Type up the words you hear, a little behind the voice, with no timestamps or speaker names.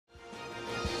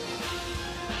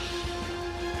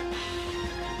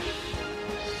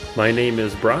My name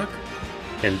is Brock,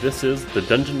 and this is the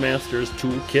Dungeon Master's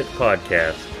Toolkit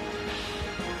Podcast.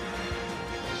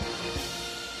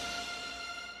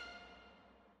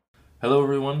 Hello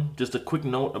everyone, just a quick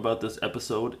note about this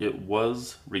episode. It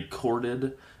was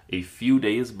recorded a few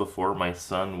days before my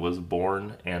son was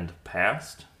born and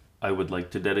passed. I would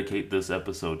like to dedicate this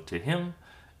episode to him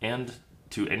and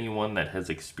to anyone that has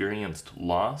experienced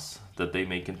loss, that they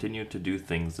may continue to do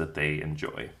things that they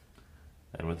enjoy.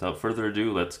 And without further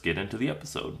ado, let's get into the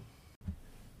episode.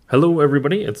 Hello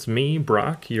everybody, it's me,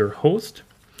 Brock, your host.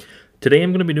 Today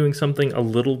I'm going to be doing something a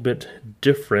little bit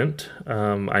different.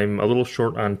 I'm a little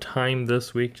short on time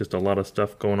this week, just a lot of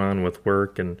stuff going on with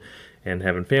work and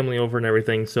having family over and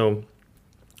everything. So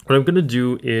what I'm going to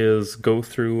do is go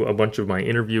through a bunch of my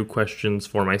interview questions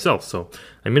for myself. So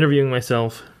I'm interviewing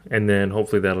myself, and then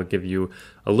hopefully that'll give you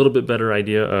a little bit better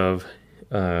idea of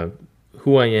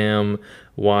who I am,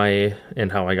 why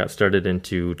and how I got started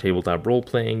into tabletop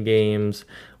role-playing games,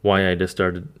 why I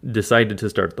decided to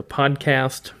start the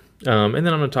podcast, and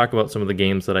then I'm going to talk about some of the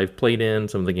games that I've played in,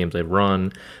 some of the games I've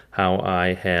run, how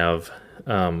I have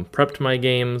prepped my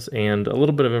games, and a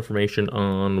little bit of information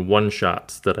on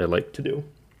one-shots that I like to do.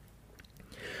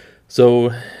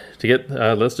 So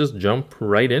let's just jump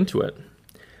right into it.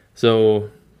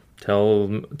 So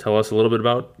tell us a little bit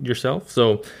about yourself.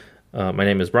 So my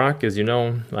name is Brock, as you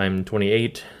know. I'm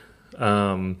 28.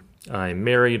 I'm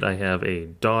married. I have a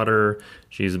daughter.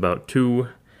 She's about 2.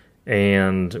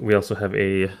 And we also have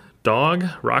a dog,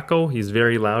 Rocco. He's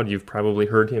very loud. You've probably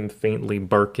heard him faintly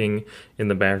barking in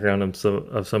the background of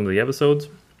some of the episodes.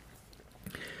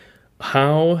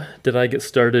 How did I get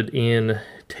started in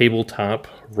tabletop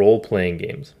role-playing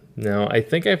games? Now, I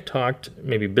think I've talked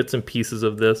maybe bits and pieces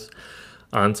of this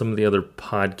on some of the other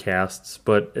podcasts,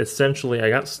 but essentially I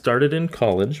got started in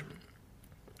college.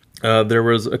 There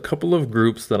was a couple of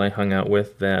groups that I hung out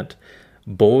with that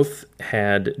both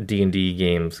had D&D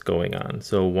games going on.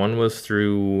 So one was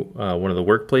through one of the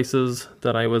workplaces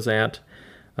that I was at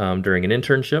during an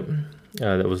internship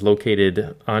that was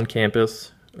located on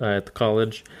campus at the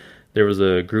college. There was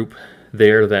a group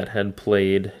there that had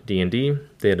played D&D.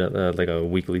 They had like a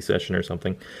weekly session or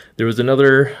something. There was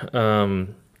another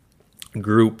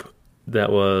group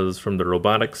that was from the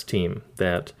robotics team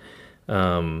that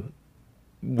had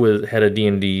a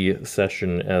D&D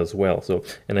session as well. So,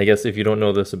 and I guess if you don't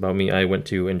know this about me, I went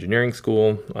to engineering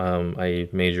school. I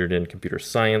majored in computer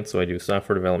science, so I do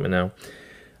software development now,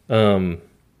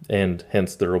 and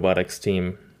hence the robotics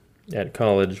team at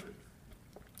college.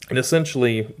 And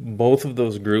essentially, both of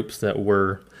those groups that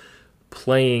were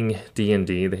playing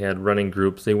D&D, they had running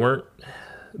groups.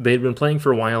 They'd been playing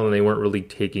for a while, and they weren't really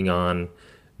taking on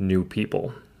new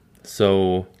people.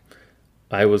 So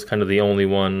I was kind of the only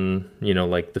one,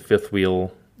 like the fifth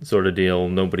wheel sort of deal,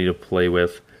 nobody to play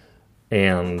with.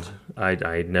 And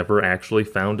I never actually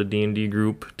found a D&D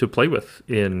group to play with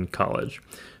in college.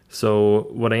 So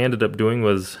what I ended up doing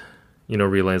was,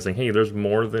 realizing, hey, there's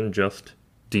more than just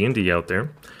D&D out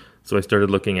there. So I started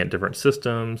looking at different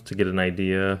systems to get an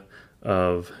idea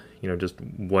of, just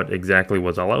what exactly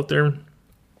was all out there.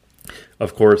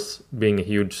 Of course, being a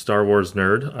huge Star Wars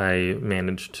nerd, I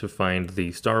managed to find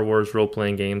the Star Wars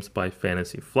role-playing games by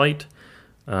Fantasy Flight,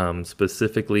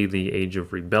 specifically the Age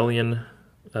of Rebellion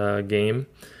game.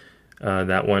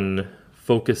 That one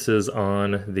focuses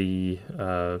on the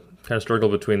kind of struggle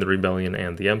between the Rebellion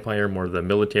and the Empire, more the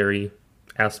military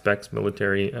aspects,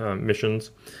 military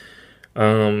missions.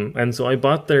 And so I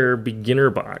bought their beginner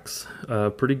box,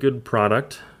 a pretty good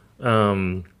product,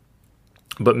 but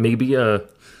maybe a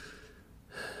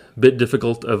bit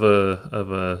difficult of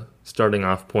a starting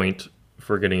off point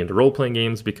for getting into role-playing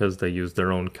games because they use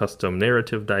their own custom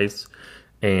narrative dice,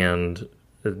 and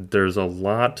there's a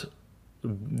lot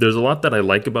that I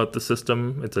like about the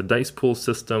system. It's a dice pool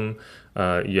system.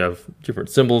 You have different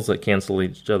symbols that cancel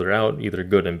each other out, either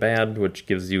good and bad, which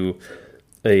gives you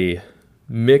a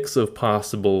mix of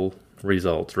possible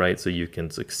results, right? So you can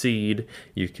succeed,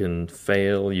 you can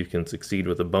fail, you can succeed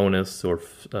with a bonus or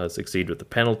succeed with a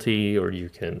penalty, or you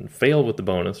can fail with the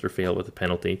bonus or fail with a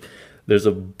penalty. There's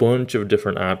a bunch of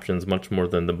different options, much more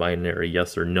than the binary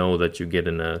yes or no that you get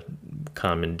in a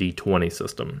common D20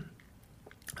 system.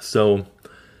 So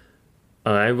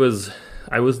I was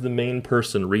the main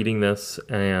person reading this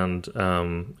and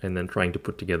then trying to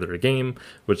put together a game,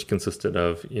 which consisted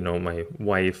of, my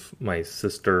wife, my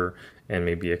sister, and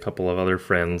maybe a couple of other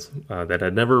friends that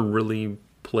had never really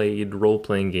played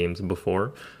role-playing games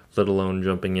before, let alone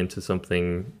jumping into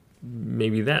something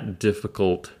maybe that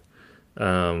difficult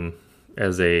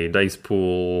as a dice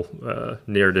pool,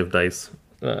 narrative dice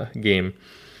game.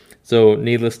 So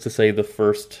needless to say, the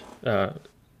first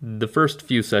the first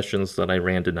few sessions that I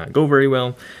ran did not go very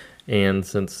well, and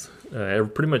since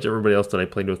pretty much everybody else that I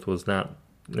played with was not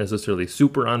necessarily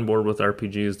super on board with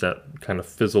RPGs, that kind of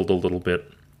fizzled a little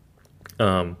bit.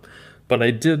 But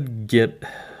I did get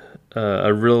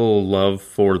a real love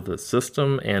for the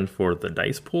system and for the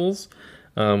dice pools,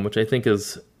 which I think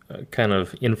has kind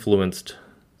of influenced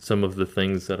some of the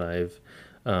things that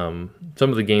some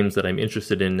of the games that I'm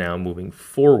interested in now moving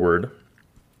forward.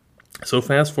 So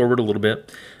fast forward a little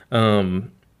bit,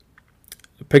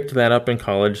 picked that up in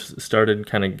college, started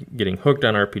kind of getting hooked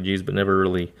on RPGs, but never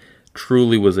really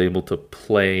truly was able to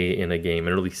play in a game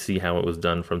and really see how it was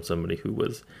done from somebody who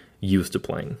was used to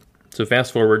playing. So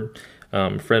fast forward,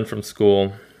 a friend from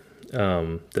school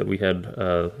that we had,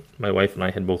 my wife and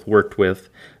I had both worked with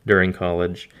during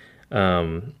college,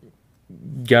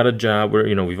 got a job where,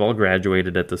 we've all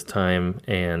graduated at this time,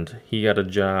 and he got a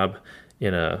job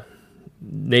in a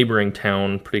neighboring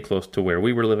town pretty close to where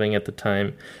we were living at the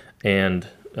time. And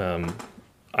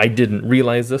I didn't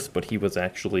realize this, but he was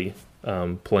actually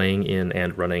playing in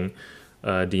and running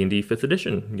D&D 5th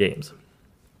edition games.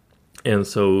 And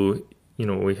so,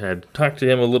 we had talked to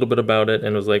him a little bit about it,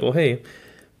 and was like, well, hey,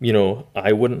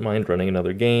 I wouldn't mind running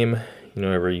another game,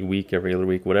 every week, every other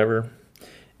week, whatever.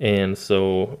 And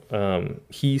so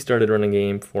he started running a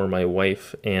game for my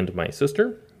wife and my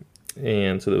sister.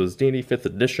 And so that was D&D 5th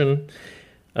edition.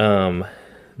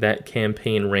 That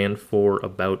campaign ran for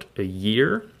about a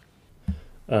year.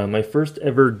 My first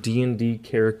ever D&D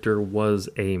character was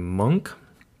a monk,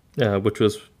 which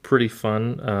was pretty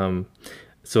fun.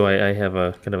 So I have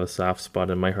a kind of a soft spot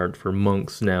in my heart for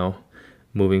monks now.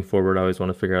 Moving forward, I always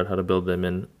want to figure out how to build them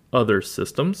in other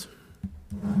systems.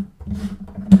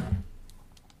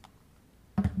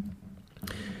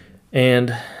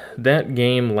 And that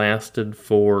game lasted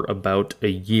for about a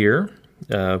year.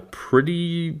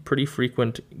 Pretty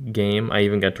frequent game. I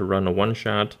even got to run a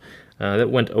one-shot. That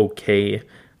went okay.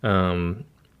 But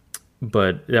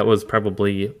that was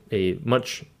probably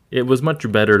it was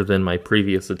much better than my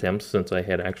previous attempts, since I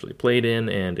had actually played in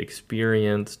and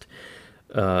experienced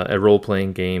a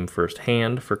role-playing game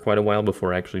firsthand for quite a while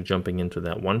before actually jumping into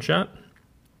that one-shot.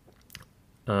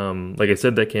 Like I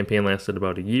said, that campaign lasted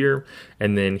about a year,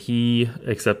 and then he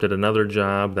accepted another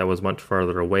job that was much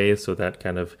farther away, so that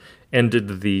kind of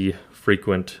ended the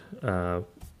frequent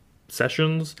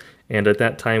sessions. And at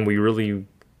that time, we really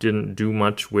didn't do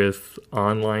much with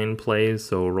online plays,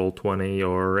 so Roll20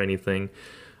 or anything.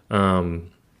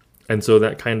 And so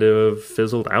that kind of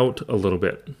fizzled out a little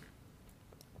bit.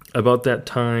 About that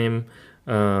time,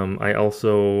 I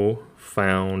also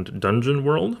found Dungeon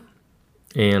World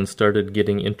and started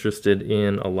getting interested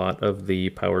in a lot of the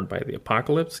Powered by the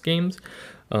Apocalypse games,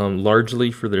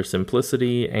 largely for their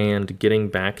simplicity and getting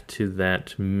back to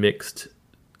that mixed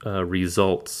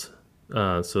results.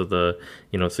 So the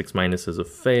 6- is a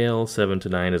fail, 7 to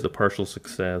 9 is a partial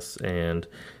success, and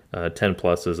 10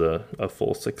 plus is a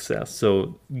full success.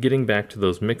 So getting back to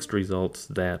those mixed results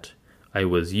that I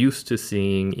was used to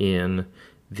seeing in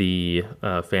the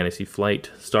Fantasy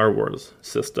Flight Star Wars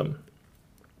system.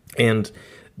 And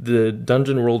the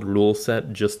Dungeon World rule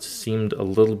set just seemed a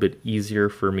little bit easier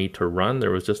for me to run.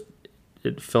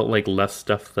 It felt like less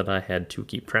stuff that I had to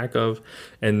keep track of,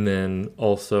 and then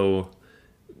also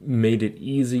made it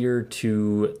easier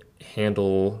to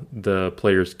handle the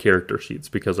player's character sheets,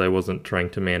 because I wasn't trying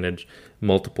to manage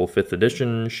multiple 5th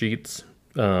edition sheets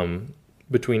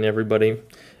between everybody.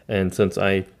 And since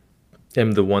I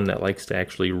am the one that likes to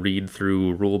actually read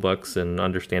through rulebooks and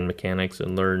understand mechanics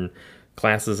and learn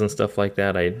classes and stuff like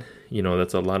that,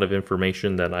 that's a lot of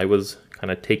information that I was kind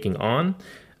of taking on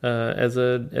as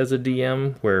a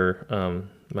DM, where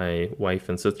my wife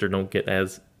and sister don't get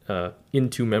as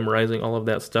into memorizing all of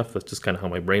that stuff. That's just kind of how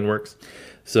my brain works.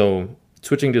 So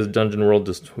switching to Dungeon World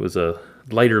just was a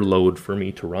lighter load for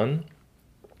me to run.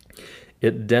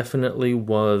 It definitely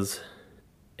was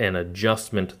an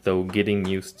adjustment, though, getting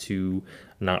used to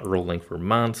not rolling for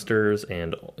monsters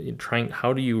and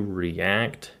how do you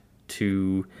react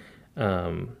to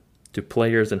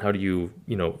players, and how do you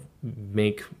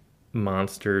make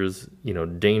monsters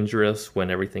dangerous when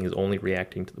everything is only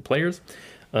reacting to the players.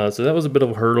 So that was a bit of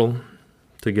a hurdle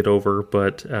to get over,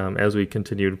 but as we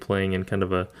continued playing in kind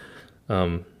of a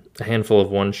handful of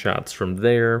one-shots from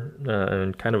there,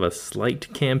 and kind of a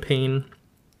slight campaign,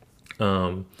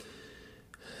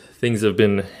 things have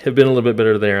been a little bit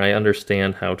better there. I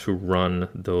understand how to run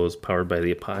those Powered by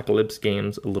the Apocalypse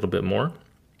games a little bit more.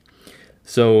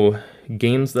 So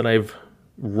games that I've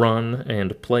run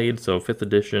and played, so 5th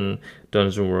edition,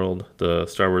 Dungeon World, the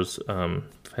Star Wars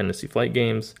Fantasy Flight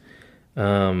games,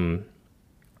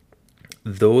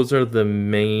 those are the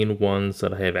main ones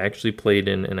that I have actually played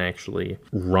in and actually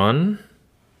run.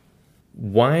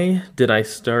 Why did I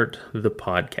start the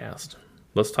podcast?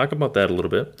 Let's talk about that a little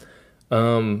bit.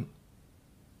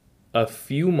 A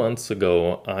few months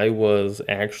ago, I was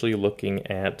actually looking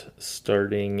at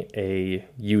starting a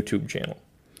YouTube channel.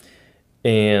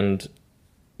 And,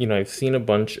 I've seen a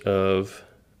bunch of,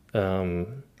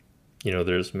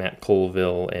 there's Matt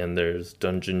Colville and there's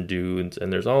Dungeon Dudes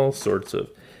and there's all sorts of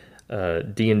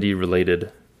D&D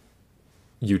related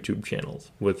YouTube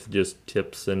channels with just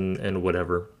tips and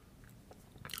whatever.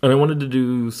 And I wanted to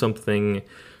do something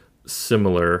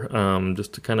similar,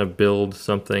 just to kind of build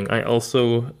something. I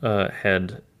also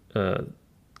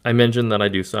I mentioned that I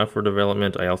do software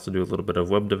development. I also do a little bit of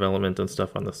web development and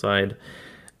stuff on the side.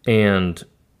 And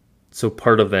so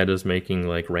part of that is making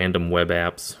like random web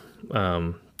apps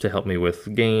to help me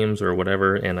with games or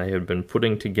whatever. And I have been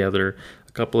putting together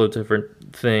a couple of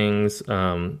different things.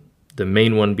 The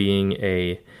main one being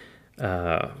a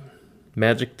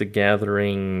Magic the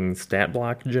Gathering stat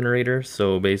block generator.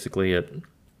 So basically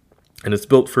it's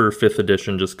built for 5th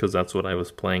edition just because that's what I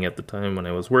was playing at the time when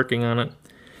I was working on it.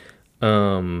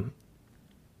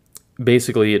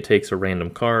 Basically, it takes a random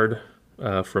card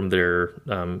from their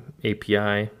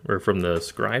API, or from the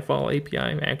Scryfall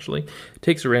API, actually. It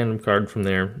takes a random card from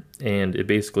there, and it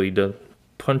basically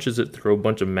punches it through a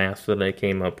bunch of math that I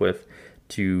came up with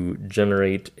to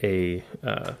generate a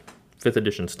 5th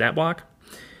edition stat block.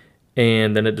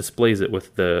 And then it displays it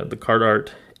with the card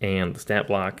art and the stat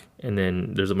block, and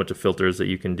then there's a bunch of filters that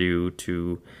you can do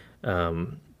to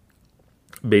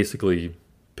basically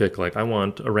pick, like, I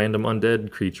want a random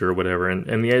undead creature or whatever,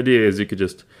 and the idea is you could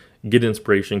just get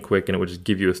inspiration quick, and it would just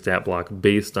give you a stat block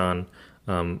based on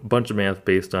a bunch of math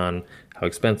based on how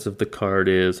expensive the card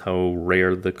is, how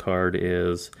rare the card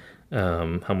is,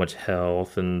 how much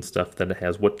health and stuff that it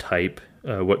has, what type,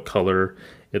 what color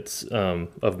it's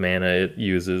of mana it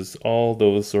uses. All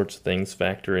those sorts of things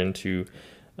factor into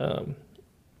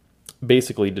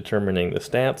basically determining the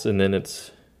stats, and then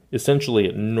it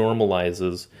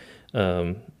normalizes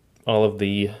all of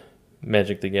the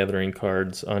Magic the Gathering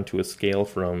cards onto a scale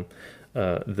from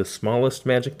the smallest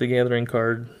Magic the Gathering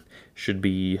card should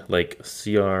be like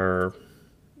CR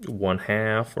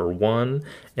 1/2 or 1,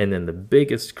 and then the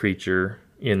biggest creature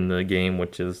in the game,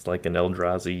 which is like an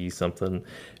Eldrazi something,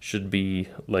 should be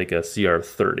like a CR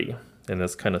 30. And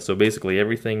that's kind of, so basically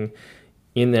everything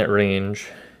in that range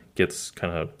gets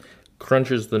kind of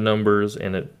crunches the numbers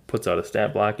and it puts out a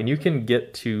stat block. And you can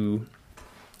get to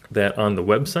that on the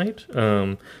website,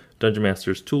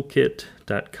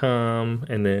 dungeonmasterstoolkit.com,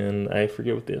 and then I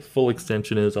forget what the full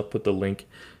extension is. I'll put the link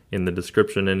in the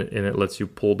description, and it lets you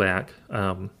pull back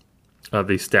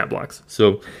these stat blocks.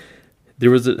 So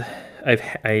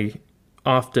I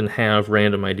often have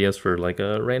random ideas for like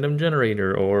a random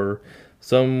generator or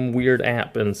some weird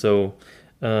app, and so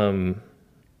I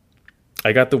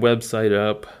got the website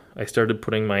up. I started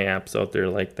putting my apps out there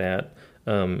like that,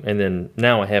 and then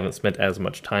now I haven't spent as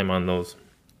much time on those.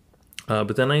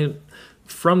 But then I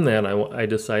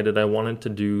decided I wanted to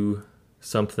do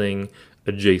something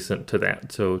adjacent to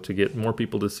that, so to get more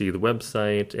people to see the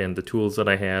website and the tools that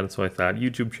I had. So I thought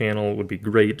YouTube channel would be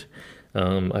great.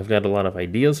 I've got a lot of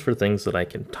ideas for things that I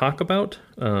can talk about.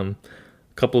 A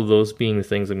couple of those being the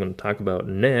things I'm going to talk about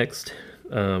next,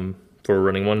 for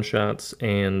running one-shots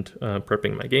and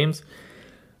prepping my games.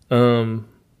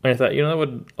 I thought, that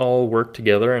would all work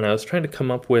together, and I was trying to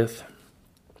come up with,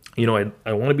 I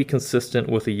want to be consistent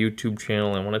with a YouTube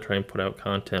channel. I want to try and put out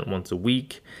content once a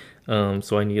week.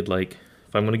 So I need, like,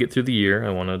 if I'm going to get through the year, I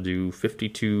want to do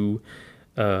 52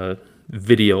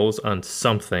 videos on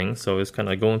something. So I was kind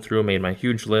of going through, made my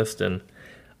huge list, and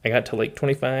I got to like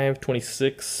 25,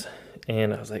 26,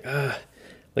 and I was like,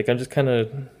 I'm just kind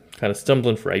of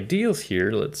stumbling for ideas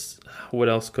here. What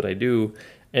else could I do?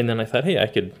 And then I thought, hey, I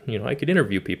could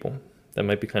interview people. That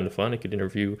might be kind of fun. I could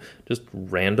interview just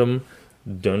random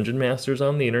dungeon masters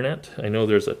on the internet. I know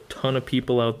there's a ton of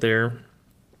people out there,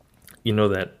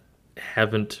 that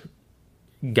haven't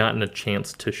gotten a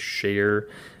chance to share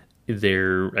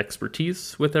their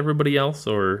expertise with everybody else,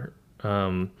 or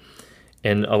and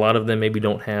a lot of them maybe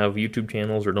don't have YouTube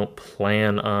channels or don't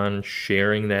plan on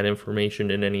sharing that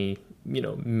information in any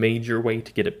major way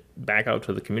to get it back out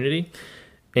to the community.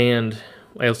 And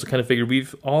I also kind of figured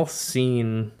we've all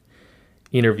seen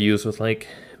interviews with like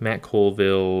Matt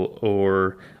Colville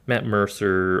or Matt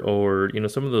Mercer, or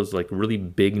some of those like really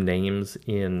big names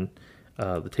in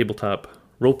the tabletop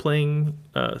role-playing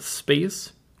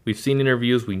space. We've seen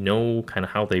interviews, we know kind of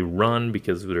how they run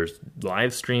because there's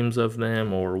live streams of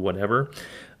them or whatever.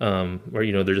 or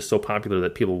they're just so popular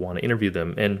that people want to interview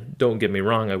them. And don't get me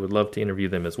wrong, I would love to interview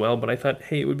them as well, but I thought,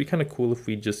 hey, it would be kind of cool if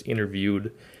we just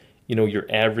interviewed your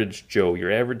average Joe,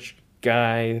 your average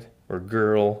guy or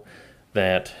girl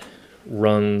that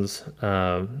runs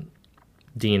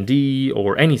D&D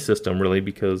or any system really,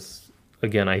 because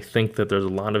again, I think that there's a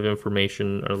lot of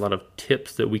information or a lot of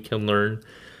tips that we can learn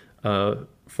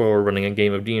for running a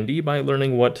game of D&D by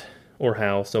learning what or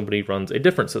how somebody runs a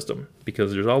different system,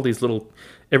 because there's all these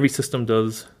every system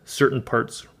does certain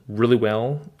parts really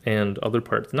well and other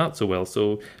parts not so well.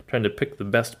 So trying to pick the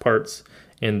best parts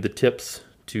and the tips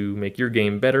to make your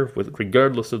game better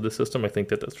regardless of the system, I think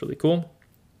that that's really cool.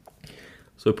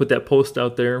 So I put that post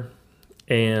out there,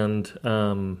 and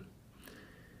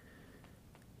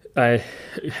I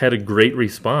had a great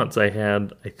response. I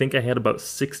think I had about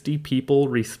 60 people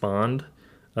respond.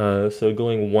 So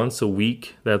going once a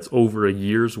week, that's over a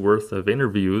year's worth of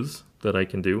interviews that I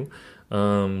can do.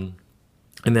 And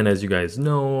then, as you guys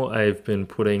know, I've been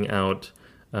putting out,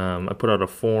 I put out a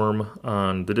form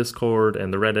on the Discord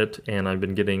and the Reddit, and I've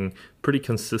been getting pretty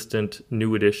consistent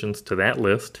new additions to that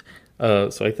list. So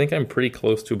I think I'm pretty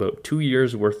close to about 2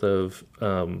 years worth of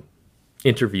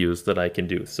interviews that I can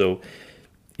do. So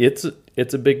it's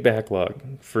a big backlog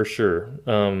for sure.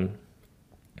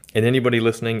 And anybody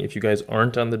listening, if you guys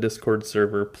aren't on the Discord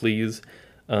server, please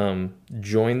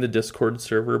join the Discord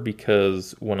server,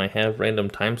 because when I have random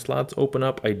time slots open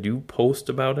up, I do post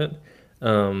about it.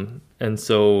 And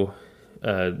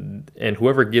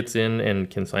whoever gets in and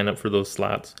can sign up for those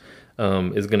slots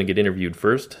is going to get interviewed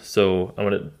first. So I'm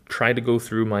going to try to go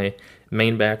through my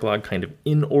main backlog kind of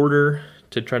in order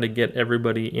to try to get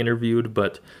everybody interviewed.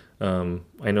 But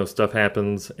I know stuff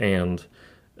happens, and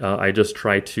I just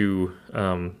try to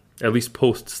at least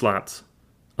post slots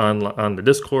on the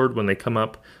Discord when they come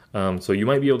up. So you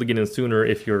might be able to get in sooner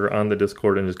if you're on the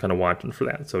Discord and just kind of watching for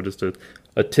that. So just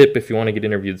a tip, if you want to get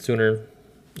interviewed sooner,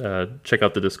 check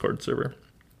out the Discord server.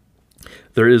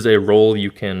 There is a role you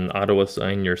can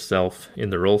auto-assign yourself in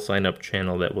the role sign-up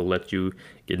channel that will let you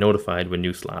get notified when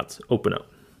new slots open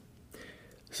up.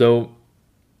 So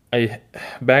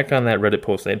back on that Reddit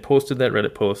post, I had posted that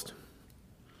Reddit post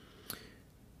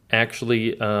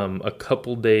actually a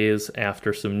couple days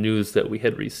after some news that we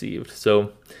had received.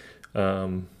 So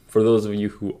for those of you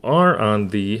who are on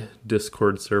the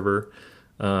Discord server,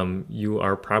 you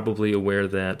are probably aware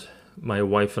that my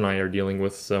wife and I are dealing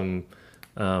with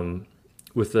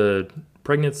with a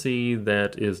pregnancy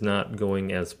that is not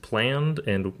going as planned,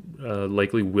 and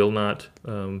likely will not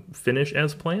finish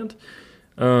as planned.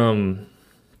 And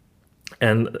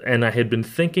I had been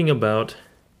thinking about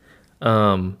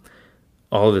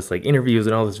all this interviews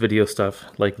and all this video stuff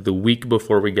the week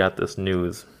before we got this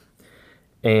news.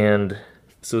 And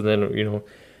so then,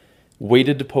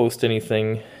 waited to post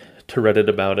anything to Reddit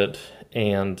about it,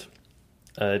 and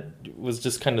was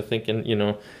just kind of thinking,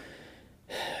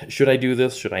 should I do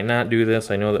this? Should I not do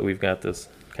this? I know that we've got this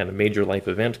kind of major life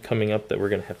event coming up that we're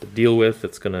going to have to deal with.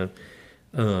 It's going to,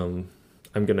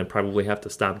 I'm going to probably have to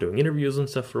stop doing interviews and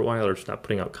stuff for a while, or stop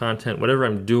putting out content. Whatever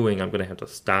I'm doing, I'm going to have to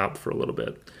stop for a little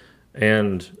bit.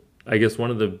 And I guess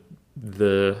one of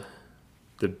the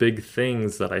big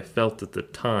things that I felt at the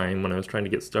time when I was trying to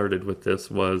get started with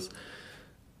this was,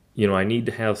 I need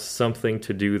to have something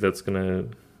to do that's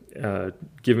going to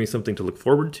give me something to look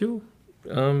forward to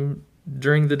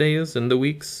during the days and the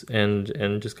weeks, and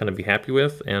just kind of be happy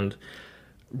with. And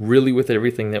really, with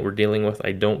everything that we're dealing with,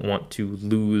 I don't want to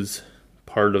lose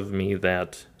part of me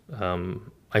that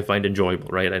I find enjoyable,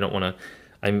 right? I don't want to.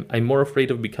 I'm more afraid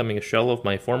of becoming a shell of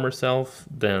my former self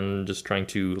than just trying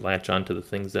to latch on to the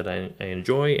things that I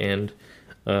enjoy and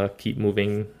keep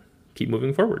moving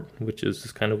forward, which is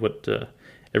just kind of what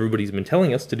everybody's been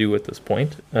telling us to do at this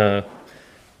point.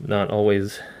 Not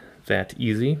always that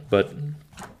easy, but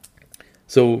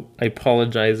so I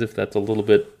apologize if that's a little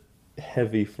bit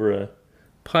heavy for a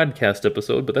podcast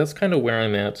episode, but that's kind of where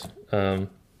I'm at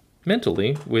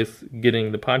mentally with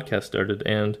getting the podcast started.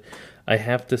 And I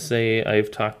have to say, I've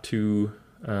talked to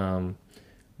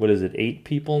 8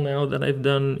 people now that I've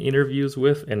done interviews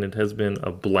with, and it has been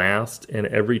a blast. And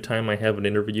every time I have an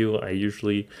interview, I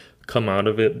usually come out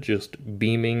of it just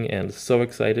beaming and so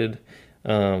excited.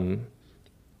 And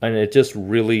it just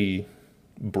really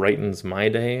brightens my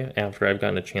day after I've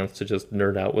gotten a chance to just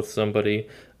nerd out with somebody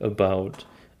about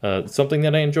something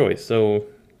that I enjoy. So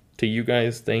to you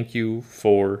guys, thank you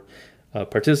for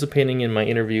participating in my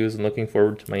interviews and looking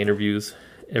forward to my interviews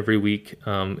every week.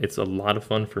 It's a lot of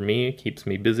fun for me. It keeps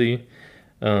me busy.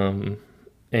 And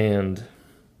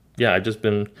yeah, I've just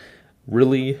been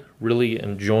really, really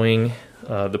enjoying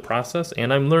the process,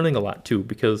 and I'm learning a lot too,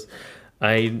 because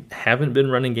I haven't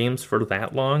been running games for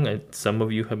that long. Some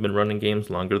of you have been running games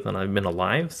longer than I've been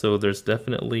alive, so there's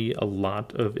definitely a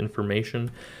lot of information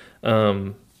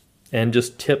and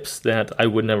just tips that I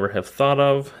would never have thought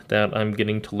of that I'm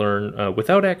getting to learn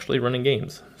without actually running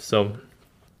games. So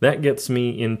that gets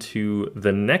me into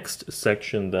the next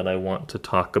section that I want to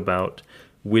talk about,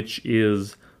 which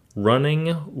is running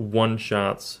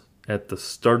one-shots at the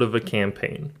start of a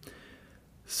campaign.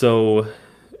 So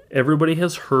everybody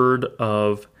has heard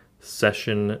of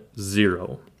session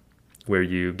 0, where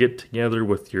you get together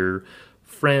with your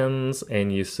friends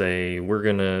and you say, we're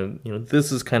gonna,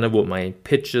 this is kind of what my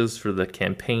pitch is for the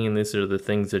campaign. These are the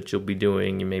things that you'll be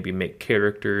doing. You maybe make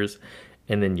characters,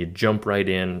 and then you jump right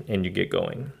in and you get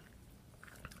going.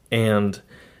 And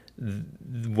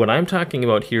what I'm talking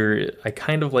about here, I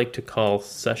kind of like to call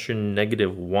session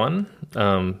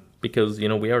 -1, because,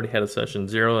 we already had a session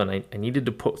 0, and I needed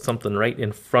to put something right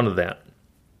in front of that.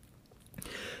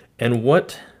 And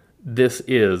what this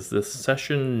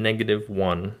session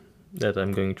 -1 that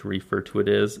I'm going to refer to it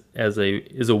is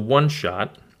a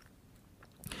one-shot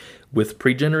with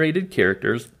pre-generated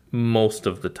characters most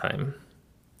of the time.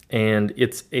 And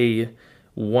it's a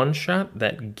one-shot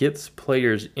that gets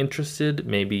players interested.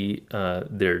 Maybe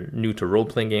they're new to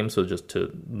role-playing games, so just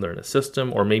to learn a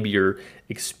system, or maybe you're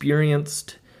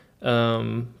experienced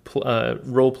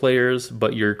role players,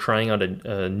 but you're trying out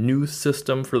a new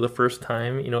system for the first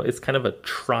time. It's kind of a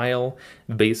trial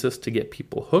basis to get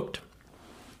people hooked.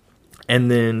 And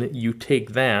then you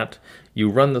take that, you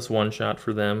run this one shot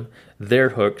for them,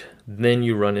 they're hooked, then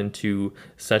you run into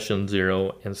session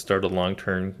 0 and start a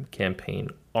long-term campaign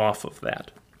off of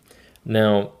that.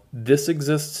 Now, this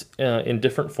exists in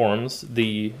different forms.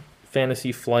 The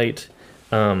Fantasy Flight,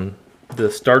 the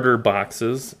starter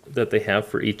boxes that they have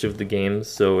for each of the games,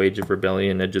 so Age of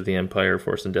Rebellion, Edge of the Empire,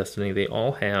 Force and Destiny, they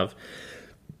all have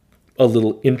a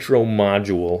little intro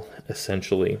module,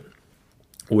 essentially,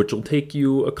 which will take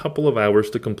you a couple of hours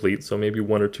to complete, so maybe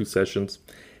 1 or 2 sessions.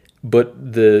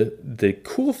 But the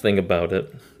cool thing about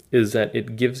it is that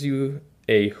it gives you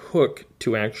a hook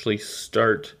to actually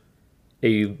start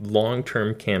a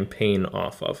long-term campaign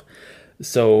off of.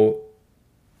 So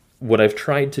what I've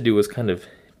tried to do is kind of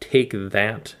take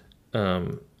that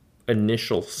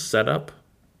initial setup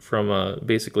from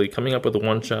basically coming up with a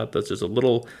one-shot that's just a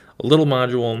little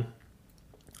module,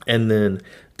 and then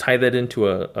tie that into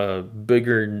a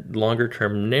bigger,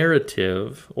 longer-term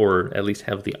narrative, or at least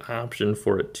have the option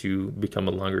for it to become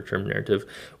a longer-term narrative,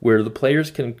 where the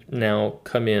players can now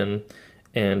come in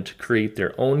and create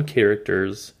their own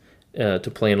characters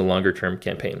to play in a longer-term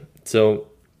campaign. So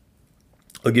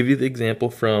I'll give you the example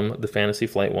from the Fantasy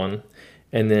Flight one,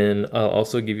 and then I'll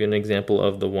also give you an example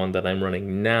of the one that I'm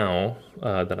running now,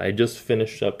 that I just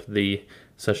finished up the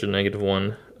session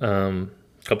 -1 a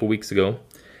couple weeks ago.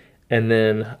 And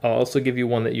then I'll also give you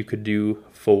one that you could do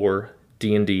for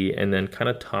D&D, and then kind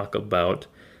of talk about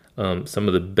some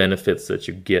of the benefits that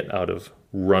you get out of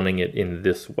running it in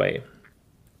this way.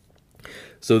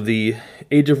 So the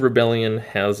Age of Rebellion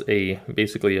has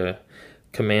basically a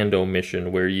commando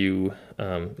mission where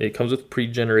it comes with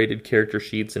pre-generated character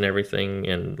sheets and everything,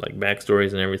 and like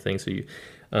backstories and everything, so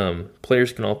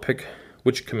players can all pick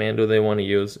which commando they want to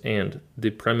use, and the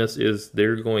premise is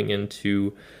they're going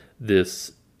into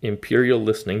this Imperial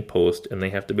listening post, and they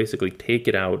have to basically take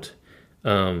it out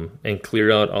and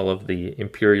clear out all of the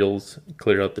Imperials,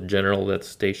 clear out the general that's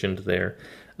stationed there.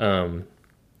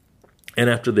 And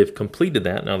after they've completed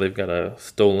that, now they've got a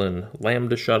stolen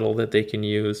Lambda shuttle that they can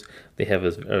use. They have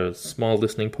a small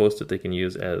listening post that they can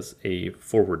use as a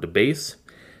forward to base.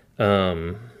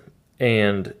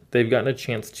 And they've gotten a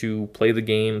chance to play the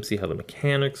game, see how the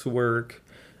mechanics work,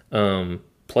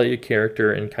 play a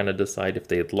character, and kind of decide if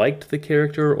they had liked the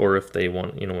character, or if they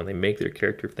want, when they make their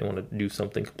character, if they want to do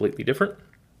something completely different.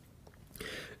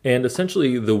 And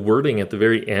essentially the wording at the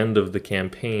very end of the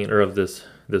campaign, or of this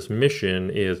mission,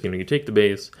 is, you take the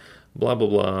base, blah, blah,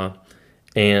 blah,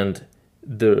 and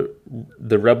the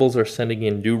rebels are sending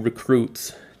in new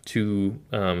recruits to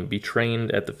be trained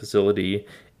at the facility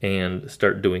and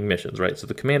start doing missions, right? So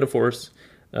the commando force,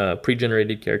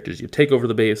 pre-generated characters, you take over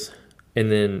the base, and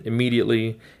then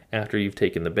immediately after you've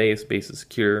taken the base is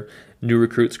secure, new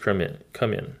recruits come in,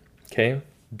 okay?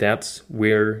 That's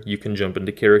where you can jump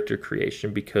into character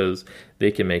creation, because they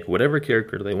can make whatever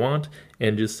character they want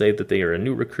and just say that they are a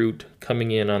new recruit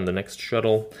coming in on the next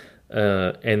shuttle,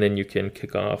 and then you can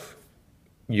kick off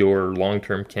your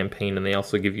long-term campaign. And they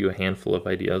also give you a handful of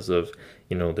ideas of,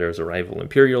 there's a rival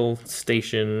Imperial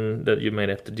station that you might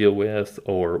have to deal with,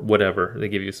 or whatever. They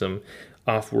give you some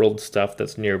off-world stuff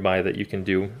that's nearby that you can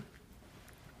do.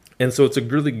 And so it's a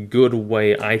really good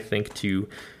way, I think, to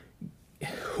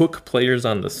hook players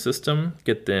on the system,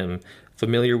 get them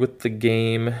familiar with the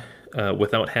game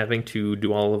without having to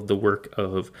do all of the work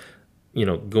of,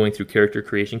 going through character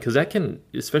creation. Because that can,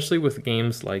 especially with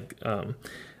games like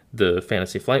the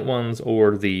Fantasy Flight ones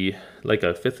or like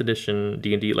a 5th edition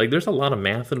D&D, like there's a lot of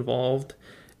math involved,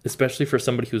 especially for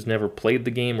somebody who's never played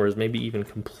the game or is maybe even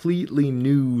completely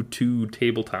new to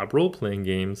tabletop role-playing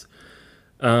games.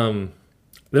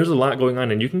 There's a lot going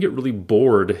on, and you can get really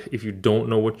bored if you don't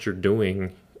know what you're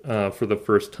doing for the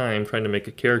first time, trying to make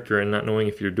a character and not knowing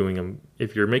if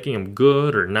you're making them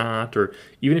good or not, or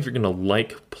even if you're going to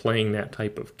like playing that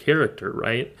type of character,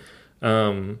 right?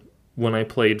 When I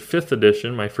played 5th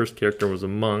edition, my first character was a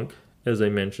monk, as I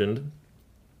mentioned,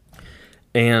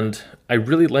 and I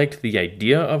really liked the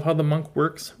idea of how the monk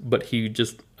works, but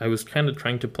I was kind of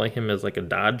trying to play him as like a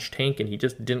dodge tank, and he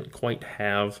just didn't quite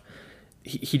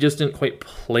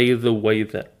play the way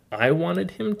that I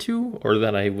wanted him to, or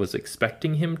that I was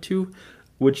expecting him to,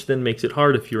 which then makes it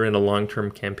hard if you're in a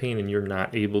long-term campaign and you're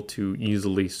not able to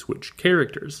easily switch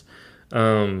characters.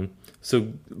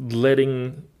 So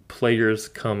letting players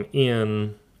come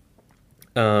in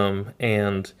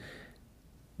and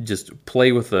just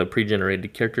play with a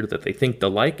pre-generated character that they think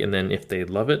they'll like, and then if they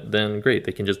love it, then great.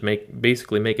 They can just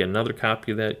basically make another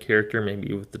copy of that character,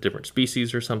 maybe with a different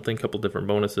species or something, a couple different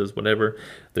bonuses, whatever.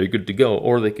 They're good to go.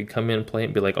 Or they could come in, play it,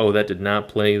 and be like, oh, that did not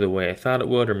play the way I thought it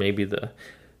would, or maybe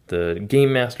the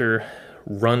game master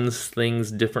runs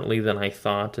things differently than I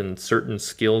thought, and certain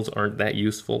skills aren't that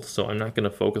useful, so I'm not going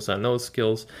to focus on those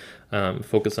skills.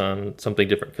 Focus on something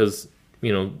different, because,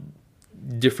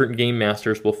 different game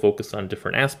masters will focus on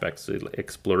different aspects,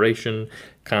 exploration,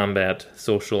 combat,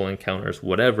 social encounters,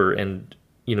 whatever, and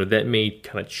that may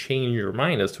kind of change your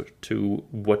mind as to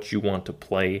what you want to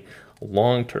play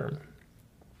long term.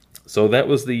 So that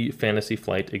was the Fantasy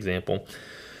Flight example.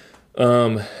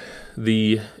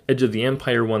 The Edge of the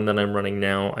Empire one that I'm running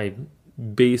now, I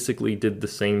basically did the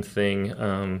same thing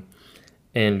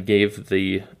and gave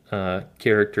the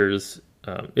characters.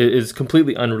 It is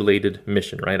completely unrelated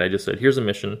mission, right? I just said, here's a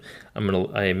mission.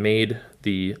 I made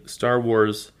the Star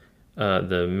Wars,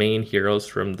 the main heroes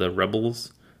from the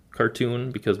Rebels cartoon,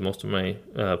 because most of my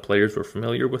players were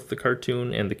familiar with the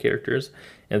cartoon and the characters,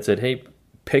 and said, hey,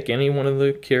 pick any one of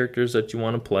the characters that you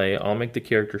want to play. I'll make the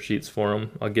character sheets for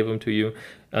them. I'll give them to you.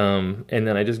 And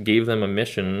then I just gave them a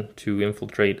mission to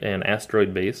infiltrate an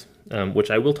asteroid base,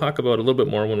 which I will talk about a little bit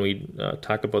more when we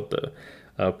talk about the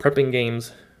prepping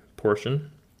games portion,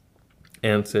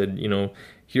 and said,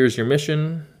 here's your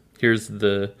mission, here's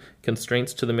the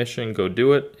constraints to the mission, go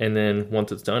do it, and then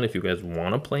once it's done, if you guys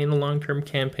want to play in a long-term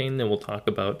campaign, then we'll talk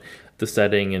about the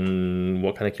setting and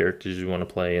what kind of characters you want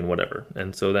to play and whatever.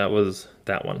 And so that was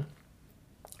that one.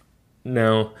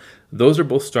 Now, those are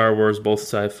both Star Wars, both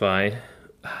sci-fi.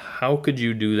 How could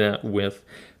you do that with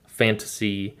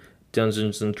fantasy,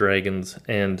 Dungeons and Dragons,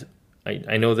 and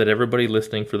I know that everybody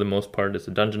listening, for the most part, is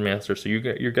a dungeon master, so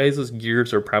your guys'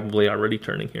 gears are probably already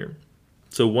turning here.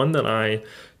 So one that I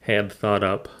had thought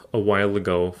up a while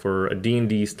ago for a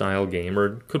D&D style game, or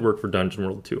it could work for Dungeon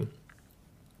World too,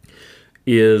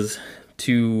 is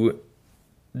to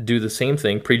do the same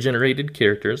thing, pre-generated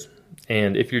characters.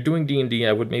 And if you're doing D&D,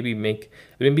 I would maybe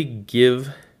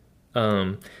give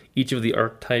each of the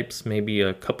archetypes maybe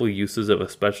a couple uses of a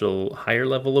special higher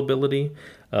level ability.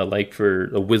 Like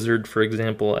for a wizard, for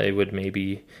example, I would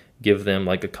maybe give them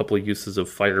like a couple of uses of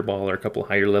fireball or a couple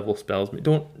higher level spells.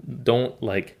 Don't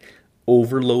like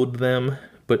overload them,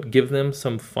 but give them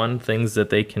some fun things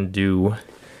that they can do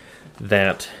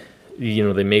that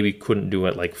they maybe couldn't do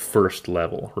at like first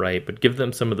level, right? But give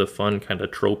them some of the fun kind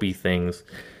of tropey things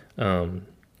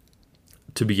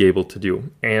to be able to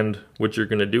do. And what you're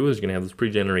going to do is you're going to have these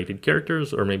pre-generated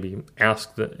characters, or maybe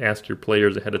ask your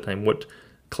players ahead of time what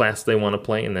class they want to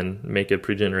play, and then make a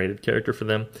pre-generated character for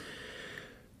them.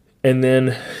 And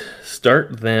then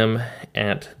start them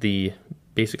at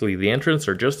basically the entrance,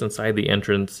 or just inside the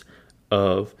entrance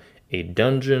of a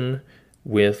dungeon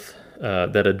with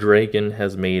that a dragon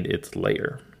has made its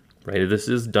lair. Right? This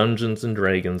is Dungeons and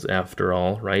Dragons after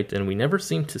all, right? And we never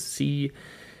seem to see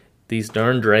these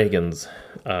darn dragons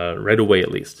right away,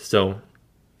 at least. So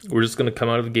we're just going to come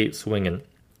out of the gate swinging.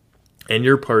 And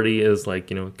your party is like,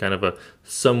 kind of a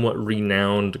somewhat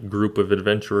renowned group of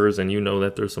adventurers, and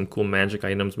that there's some cool magic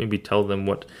items. Maybe tell them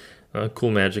what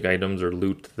cool magic items or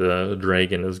loot the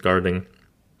dragon is guarding.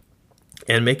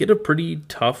 And make it a pretty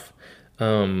tough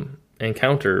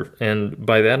encounter. And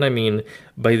by that I mean,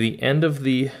 by the end of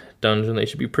the dungeon, they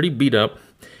should be pretty beat up,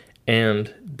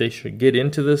 and they should get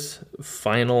into this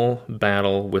final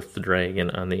battle with the dragon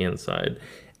on the inside.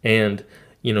 And,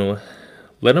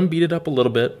 let them beat it up a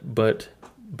little bit, but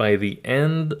by the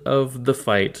end of the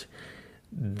fight,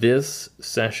 this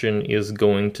session is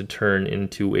going to turn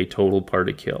into a total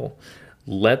party kill.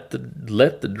 Let the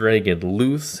dragon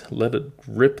loose, let it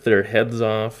rip their heads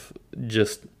off,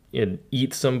 just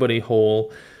eat somebody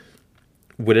whole.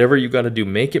 Whatever you got to do,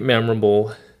 make it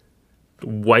memorable,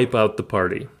 wipe out the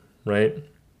party, right?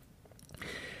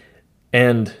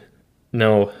 And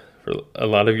now, for a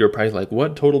lot of you are probably like,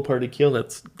 what, total party kill?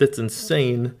 That's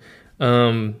insane.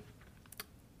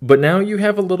 But now you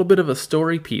have a little bit of a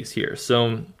story piece here.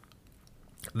 So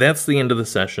that's the end of the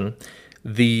session.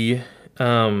 The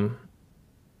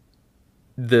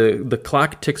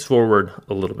clock ticks forward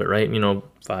a little bit, right?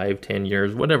 5-10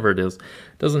 years, whatever it is.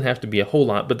 Doesn't have to be a whole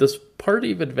lot, but this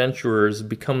party of adventurers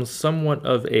becomes somewhat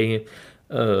of a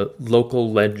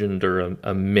local legend or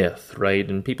a myth, right?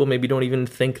 And people maybe don't even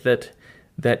think that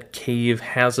cave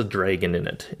has a dragon in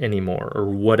it anymore or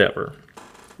whatever,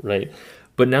 right?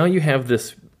 But now you have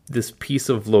this piece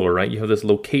of lore, right? You have this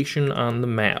location on the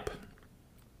map.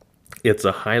 It's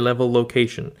a high-level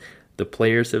location. The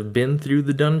players have been through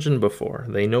the dungeon before.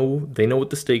 They know what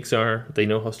the stakes are. They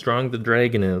know how strong the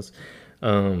dragon is.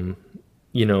 They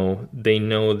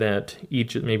know that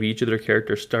each of their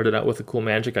characters started out with a cool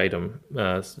magic item,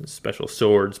 special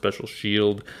sword, special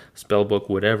shield, spellbook,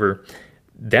 whatever.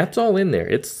 That's all in there.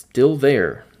 It's still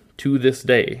there to this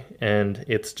day, and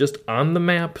it's just on the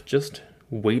map, just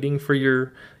waiting for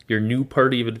your new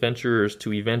party of adventurers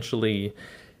to eventually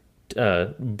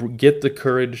get the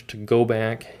courage to go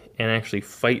back and actually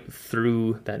fight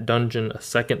through that dungeon a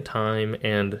second time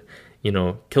and,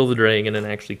 kill the dragon and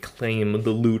actually claim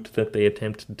the loot that they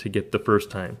attempted to get the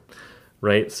first time,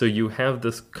 right? So you have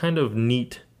this kind of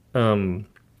neat, kind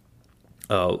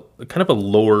of a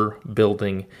lore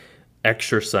building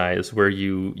exercise where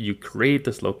you create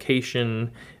this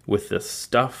location with this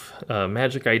stuff,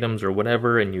 magic items or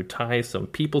whatever, and you tie some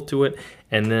people to it,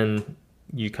 and then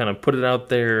you kind of put it out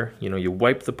there, you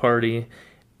wipe the party,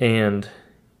 and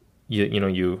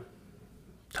you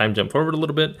time jump forward a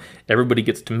little bit. Everybody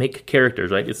gets to make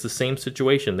characters, right? It's the same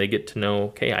situation. They get to know,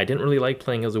 okay, I didn't really like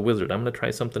playing as a wizard. I'm going to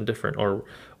try something different, or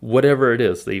whatever it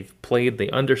is. They've played, they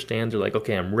understand. They're like,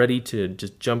 okay, I'm ready to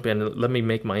just jump in. Let me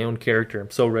make my own character. I'm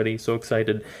so ready, so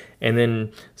excited. And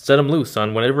then set them loose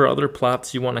on whatever other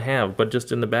plots you want to have. But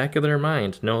just in the back of their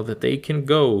mind, know that they can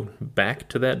go back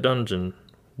to that dungeon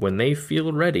when they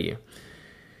feel ready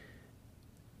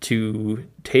to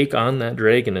take on that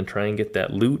dragon and try and get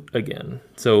that loot again.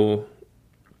 So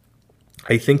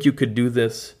I think you could do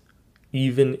this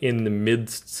even in the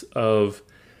midst of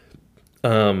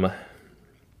a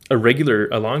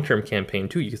long-term campaign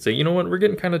too. You could say, you know what, we're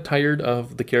getting kind of tired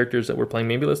of the characters that we're playing.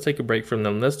 Maybe let's take a break from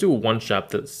them. Let's do a one-shot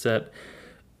that's set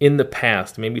in the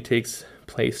past. Maybe takes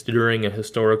place during a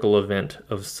historical event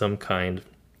of some kind.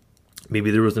 Maybe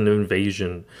there was an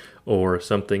invasion or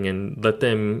something, and let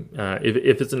them,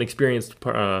 if it's an experienced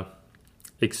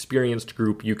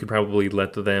group, you could probably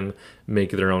let them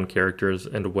make their own characters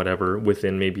and whatever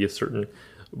within maybe a certain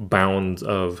bounds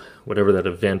of whatever that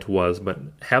event was, but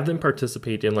have them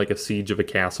participate in like a siege of a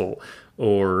castle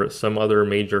or some other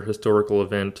major historical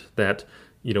event that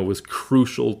was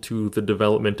crucial to the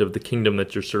development of the kingdom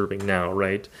that you're serving now,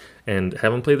 right? And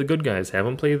have them play the good guys, have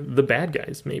them play the bad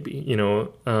guys, maybe,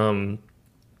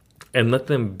 and let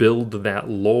them build that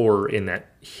lore in that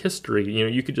history.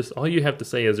 You could just, all you have to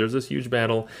say is there's this huge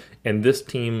battle and this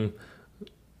team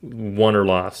won or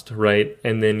lost, right?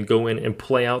 And then go in and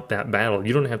play out that battle.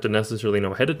 You don't have to necessarily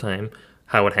know ahead of time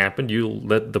how it happened. You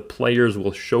let the players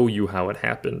will show you how it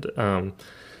happened.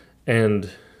 And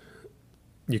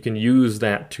you can use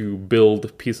that to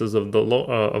build pieces of the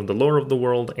lore of the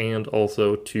world, and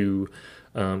also to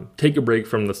take a break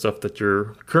from the stuff that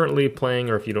you're currently playing,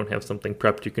 or if you don't have something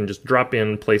prepped, you can just drop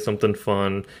in, play something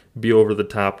fun, be over the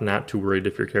top, not too worried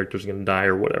if your character's going to die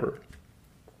or whatever.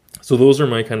 So those are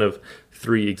my kind of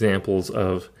 3 examples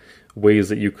of ways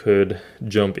that you could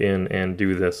jump in and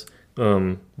do this.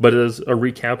 But as a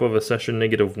recap of a session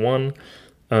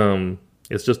 -1,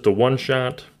 it's just a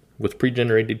one-shot with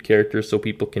pre-generated characters, so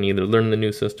people can either learn the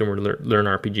new system or learn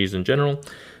RPGs in general.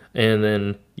 And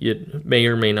then it may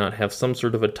or may not have some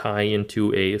sort of a tie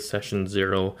into a session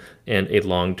 0 and a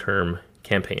long-term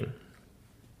campaign.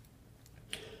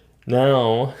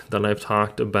 Now that I've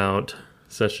talked about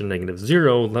session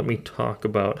 -0, let me talk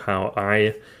about how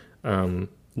I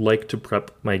like to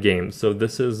prep my games. So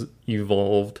this has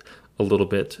evolved a little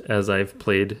bit as I've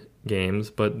played games,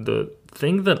 but the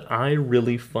thing that I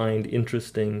really find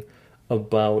interesting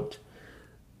about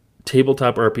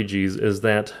tabletop RPGs is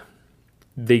that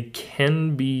they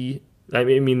can be I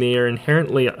mean, they are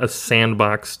inherently a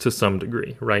sandbox to some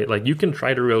degree, right? Like, you can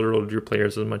try to railroad your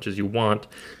players as much as you want,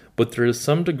 but there is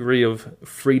some degree of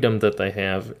freedom that they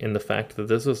have in the fact that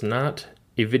this is not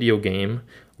a video game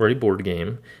or a board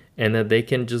game, and that they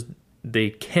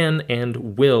can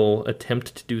and will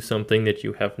attempt to do something that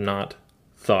you have not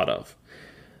thought of.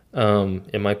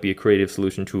 It might be a creative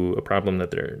solution to a problem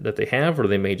that they have, or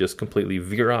they may just completely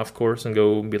veer off course and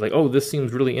go and be like, oh, this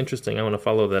seems really interesting, I want to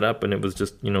follow that up, and it was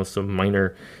just, some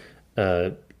minor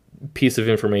piece of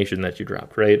information that you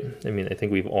dropped, right? I mean, I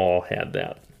think we've all had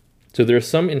that. So there's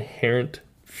some inherent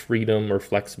freedom or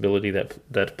flexibility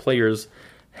that players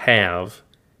have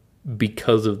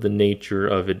because of the nature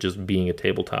of it just being a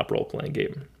tabletop role-playing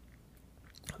game.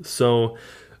 So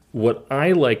what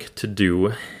I like to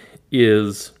do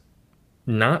is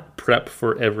not prep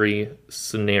for every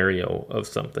scenario of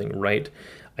something, right?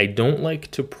 I don't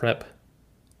like to prep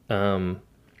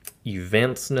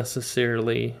events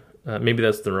necessarily. Maybe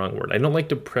that's the wrong word. I don't like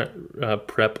to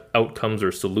prep outcomes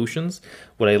or solutions.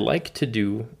 What I like to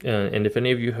do, and if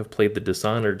any of you have played the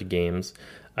Dishonored games,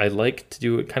 I like to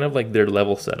do it kind of like their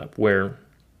level setup, where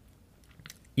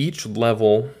each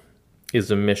level is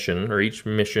a mission, or each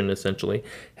mission essentially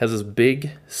has this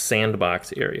big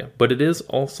sandbox area, but it is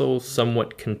also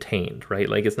somewhat contained, right?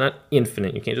 Like, it's not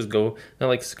infinite. You can't just go, not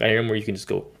like Skyrim where you can just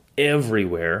go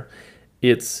everywhere.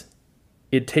 It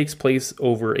takes place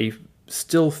over a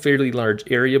still fairly large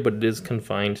area, but it is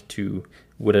confined to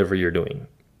whatever you're doing.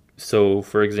 So,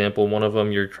 for example, one of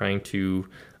them, you're trying to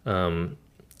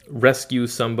rescue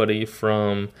somebody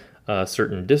from a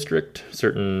certain district,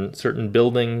 certain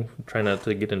building. Try not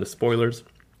to get into spoilers.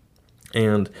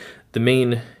 And the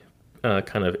main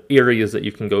kind of areas that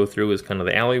you can go through is kind of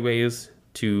the alleyways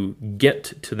to get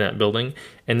to that building.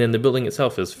 And then the building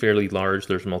itself is fairly large.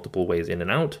 There's multiple ways in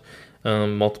and out,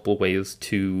 multiple ways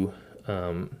to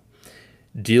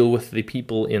deal with the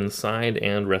people inside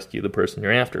and rescue the person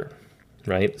you're after,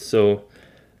 right? So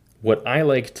what I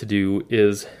like to do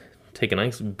is take a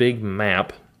nice big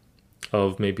map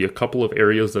of maybe a couple of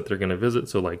areas that they're going to visit.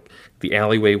 So like the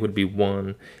alleyway would be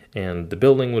one, and the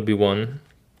building would be one,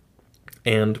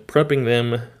 and populating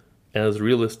them as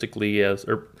realistically as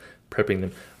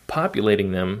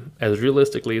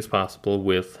possible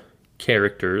with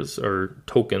characters or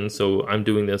tokens. So I'm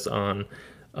doing this on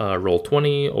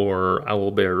Roll20 or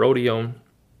Owlbear Rodeo.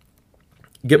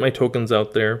 Get my tokens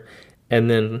out there, and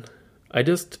then I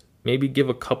just maybe give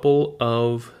a couple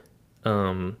of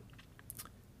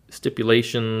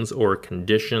stipulations or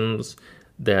conditions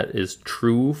that is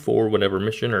true for whatever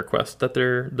mission or quest that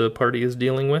the party is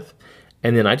dealing with.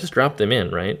 And then I just drop them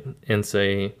in, right? And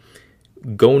say,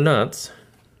 go nuts.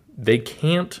 They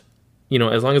can't,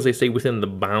 as long as they stay within the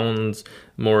bounds,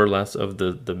 more or less, of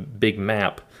the big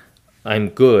map, I'm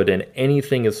good, and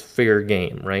anything is fair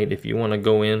game, right? If you want to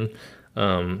go in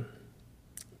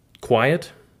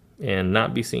quiet and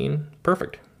not be seen,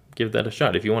 perfect. Give that a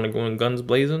shot. If you want to go in guns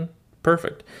blazing,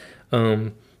 perfect.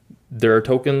 There are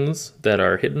tokens that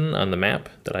are hidden on the map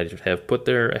that I just have put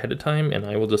there ahead of time, and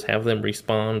I will just have them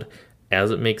respond as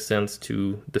it makes sense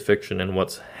to the fiction and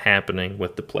what's happening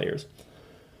with the players.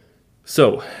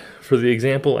 So, for the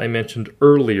example I mentioned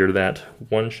earlier, that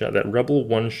Rebel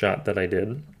one-shot that I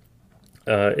did,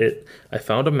 I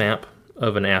found a map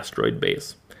of an asteroid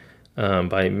base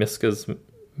by Miska's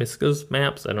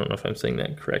Maps. I don't know if I'm saying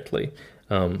that correctly.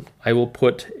 I will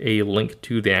put a link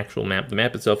to the actual map. The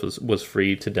map itself was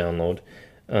free to download,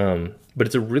 but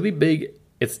it's a really big.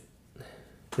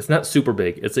 It's not super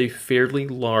big. It's a fairly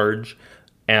large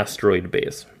asteroid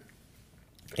base.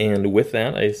 And with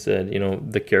that, I said,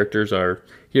 the characters are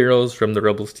heroes from the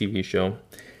Rebels TV show,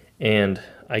 and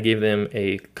I gave them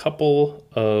a couple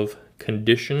of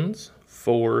conditions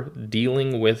for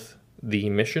dealing with the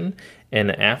mission.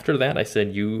 And after that, I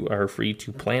said, you are free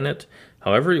to plan it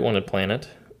however you want to plan it,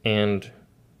 and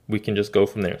we can just go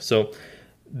from there. So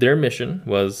their mission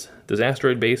was, this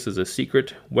asteroid base is a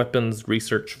secret weapons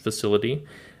research facility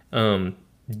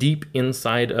deep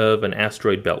inside of an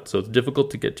asteroid belt. So it's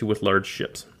difficult to get to with large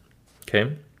ships.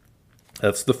 Okay?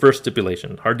 That's the first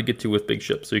stipulation. Hard to get to with big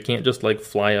ships. So you can't just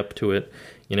fly up to it,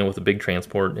 with a big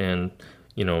transport and,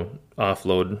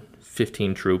 offload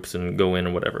 15 troops and go in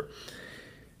or whatever.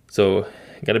 So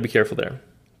got to be careful there.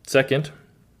 Second,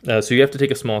 so you have to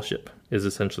take a small ship, is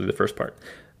essentially the first part.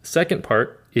 Second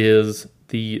part is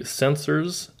the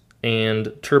sensors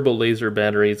and turbo laser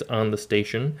batteries on the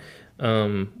station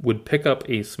would pick up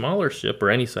a smaller ship, or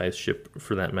any size ship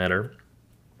for that matter,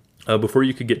 before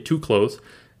you could get too close.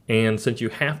 And since you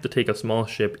have to take a small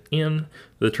ship in,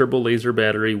 the turbo laser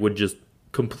battery would just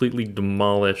completely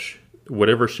demolish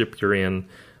whatever ship you're in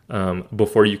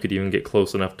before you could even get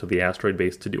close enough to the asteroid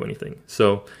base to do anything.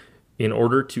 So in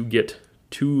order to get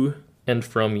to and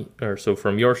from, or so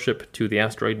from your ship to the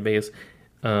asteroid base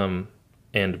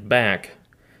and back,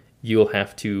 you'll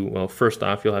have to, well, first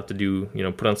off, you'll have to do,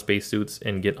 put on spacesuits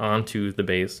and get onto the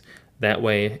base that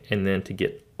way. And then to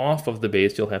get off of the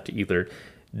base, you'll have to either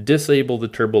disable the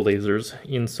turbo lasers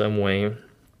in some way,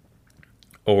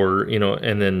 or,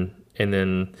 and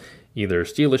then either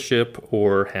steal a ship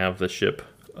or have the ship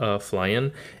fly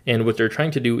in. And what they're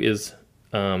trying to do is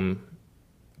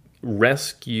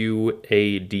rescue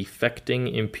a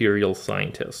defecting Imperial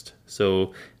scientist.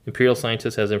 So Imperial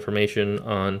scientist has information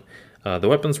on the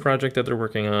weapons project that they're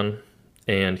working on,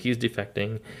 and he's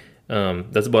defecting.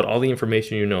 That's about all the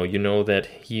information you know. You know that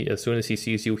he, as soon as he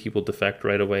sees you, he will defect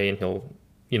right away, and he'll,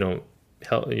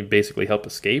 basically help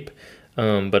escape.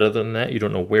 But other than that, you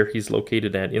don't know where he's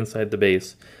located at inside the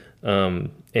base.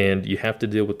 And you have to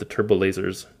deal with the turbo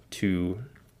lasers to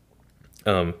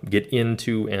get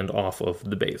into and off of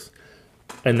the base.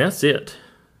 And that's it.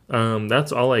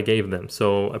 That's all I gave them.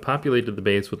 So I populated the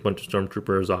base with a bunch of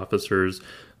stormtroopers, officers,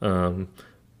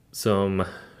 some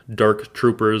dark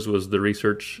troopers was the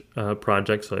research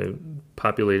project. So I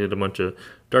populated a bunch of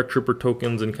dark trooper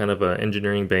tokens in kind of an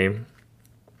engineering bay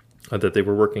that they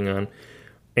were working on.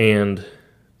 And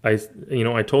I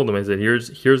told them, I said, here's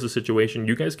the situation.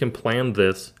 You guys can plan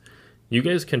this. You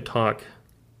guys can talk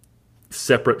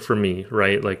separate from me,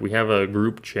 right? Like, we have a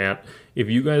group chat. If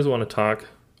you guys want to talk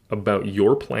about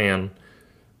your plan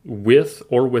with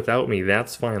or without me,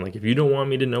 that's fine. Like, if you don't want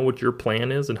me to know what your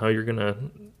plan is and how you're going to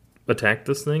attack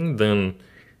this thing, then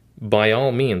by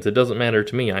all means, it doesn't matter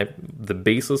to me. The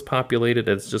base is populated.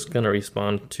 It's just going to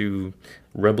respond to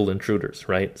rebel intruders,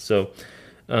 right? So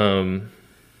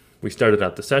we started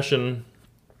out the session.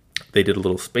 They did a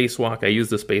little spacewalk. I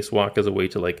used the spacewalk as a way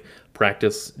to like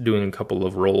practice doing a couple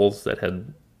of rolls that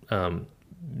had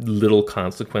little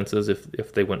consequences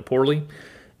if they went poorly.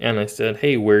 And I said,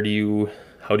 hey, how do you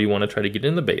want to try to get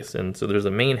in the base? And so there's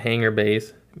a main hangar bay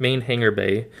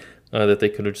that they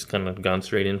could have just kind of gone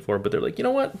straight in for. But they're like, you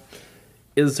know what?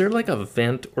 Is there like a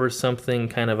vent or something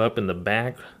kind of up in the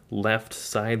back left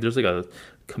side? There's like a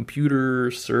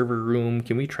computer server room.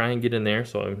 Can we try and get in there?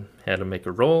 So I had to make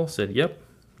a roll. Said, yep,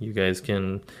 you guys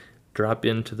can drop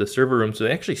into the server room. So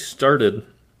they actually started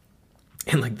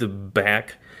in like the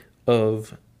back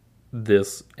of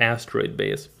this asteroid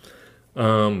base.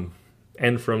 And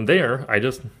from there, I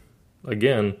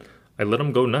let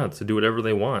them go nuts to do whatever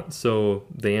they want. So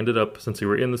they ended up, since they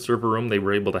were in the server room, they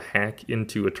were able to hack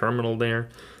into a terminal there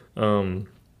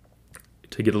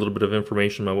to get a little bit of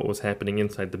information about what was happening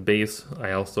inside the base.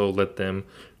 I also let them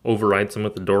override some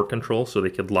of the door controls so they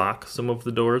could lock some of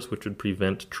the doors, which would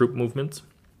prevent troop movements.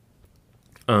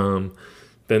 Then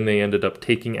they ended up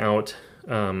taking out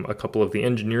a couple of the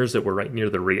engineers that were right near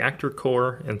the reactor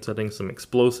core and setting some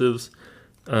explosives.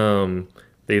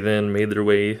 They then made their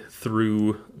way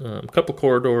through a couple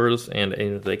corridors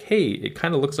and like, hey, it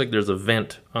kind of looks like there's a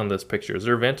vent on this picture. Is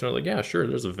there a vent? And I'm like, yeah, sure,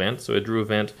 there's a vent. So I drew a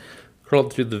vent,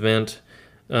 crawled through the vent,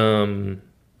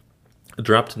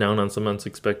 dropped down on some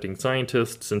unsuspecting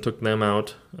scientists and took them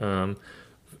out.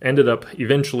 Ended up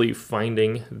eventually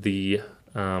finding the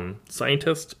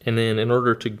scientist, and then in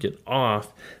order to get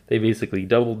off, they basically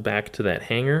doubled back to that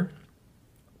hangar.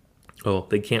 Oh,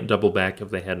 they can't double back if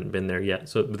they hadn't been there yet.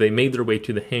 So they made their way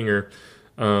to the hangar,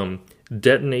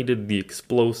 detonated the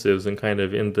explosives, and kind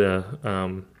of in the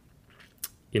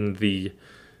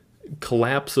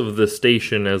collapse of the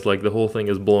station as like the whole thing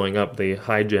is blowing up, they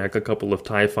hijack a couple of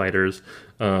TIE fighters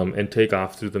and take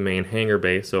off through the main hangar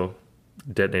bay. So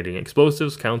detonating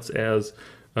explosives counts as,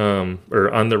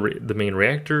 or on the main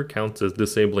reactor counts as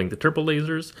disabling the turbo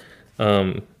lasers.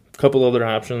 Couple other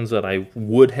options that I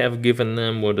would have given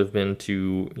them would have been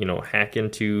to, hack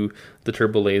into the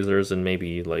turbo lasers and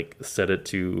maybe like set it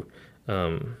to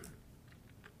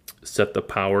set the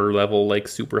power level like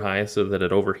super high so that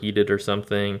it overheated or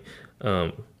something,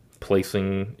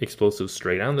 placing explosives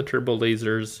straight on the turbo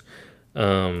lasers,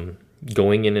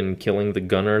 going in and killing the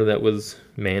gunner that was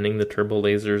manning the turbo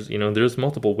lasers. There's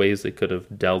multiple ways they could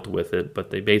have dealt with it,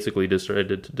 but they basically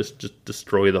decided to just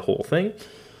destroy the whole thing,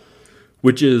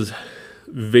 which is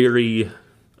very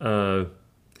Star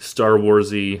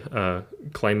Warsy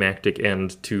climactic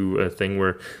end to a thing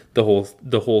where the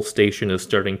whole station is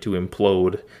starting to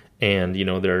implode, and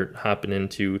they're hopping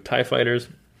into TIE fighters.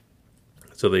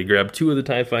 So they grabbed 2 of the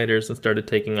TIE fighters and started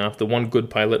taking off. The one good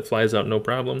pilot flies out no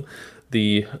problem.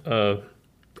 The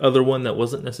other one that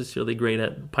wasn't necessarily great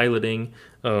at piloting,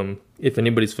 if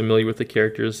anybody's familiar with the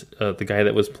characters, the guy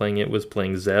that was playing it was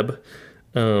playing Zeb.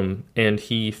 And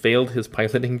he failed his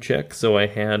piloting check, so I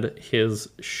had his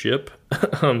ship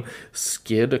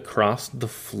skid across the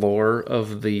floor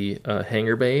of the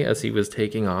hangar bay as he was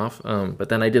taking off. But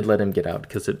then I did let him get out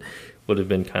because it would have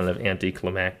been kind of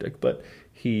anticlimactic. But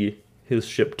his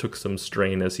ship took some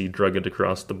strain as he drug it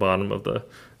across the bottom of the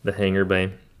hangar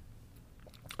bay.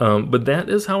 But that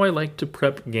is how I like to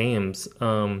prep games.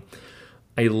 I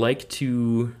like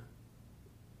to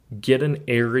get an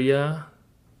area,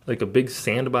 like a big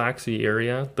sandboxy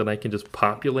area that I can just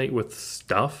populate with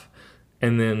stuff,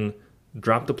 and then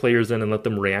drop the players in and let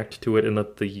them react to it, and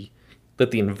let the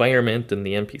environment and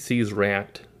the NPCs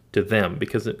react to them,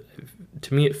 because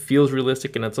to me it feels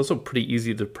realistic, and it's also pretty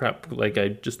easy to prep. Like, I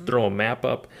just throw a map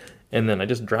up and then I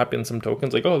just drop in some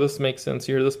tokens, like, oh, this makes sense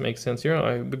here, this makes sense here. Oh,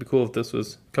 it would be cool if this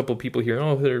was a couple of people here.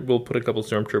 Oh, we'll put a couple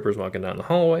stormtroopers walking down the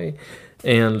hallway.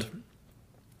 And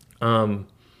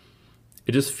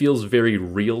it just feels very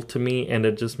real to me, and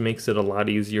it just makes it a lot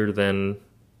easier than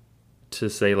to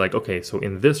say, like, okay, so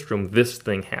in this room this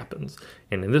thing happens,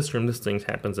 and in this room this thing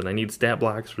happens, and I need stat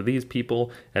blocks for these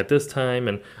people at this time,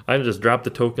 and I just drop the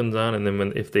tokens on, and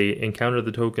then if they encounter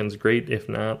the tokens, great. If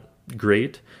not,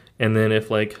 great. And then if,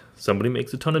 like, somebody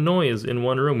makes a ton of noise in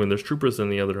one room and there's troopers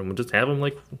in the other room, we'll just have them,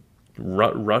 like,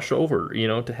 rush over,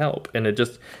 to help. And it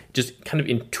just kind of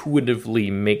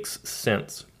intuitively makes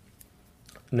sense.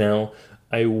 Now,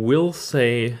 I will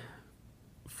say,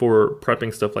 for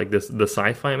prepping stuff like this, the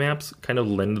sci-fi maps kind of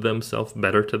lend themselves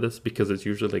better to this, because it's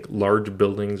usually like large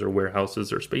buildings or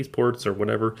warehouses or spaceports or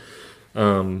whatever.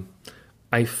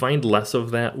 I find less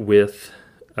of that with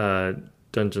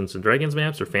Dungeons and Dragons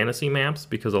maps or fantasy maps,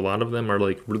 because a lot of them are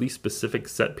like really specific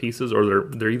set pieces, or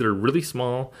they're either really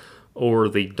small or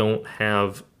they don't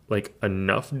have like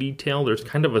enough detail. There's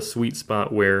kind of a sweet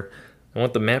spot where I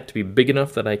want the map to be big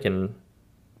enough that I can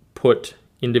put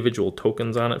individual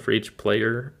tokens on it for each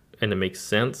player and it makes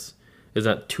sense. It's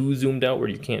not too zoomed out where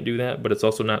you can't do that, but it's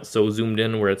also not so zoomed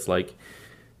in where it's like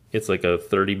a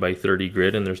 30 by 30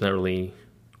 grid and there's not really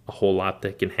a whole lot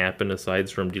that can happen aside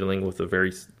from dealing with a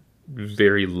very,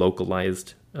 very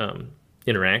localized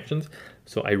interactions.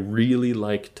 So I really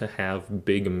like to have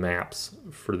big maps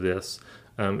for this,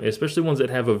 especially ones that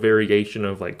have a variation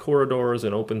of like corridors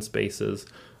and open spaces.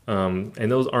 And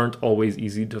those aren't always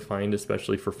easy to find,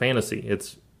 especially for fantasy.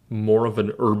 It's more of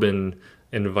an urban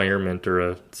environment or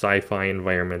a sci-fi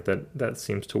environment that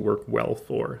seems to work well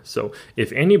for. So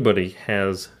if anybody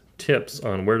has tips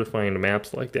on where to find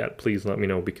maps like that, please let me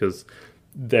know, because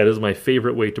that is my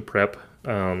favorite way to prep.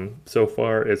 So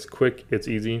far, it's quick, it's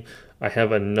easy. I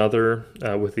have another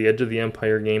with the Edge of the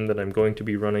Empire game that I'm going to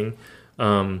be running.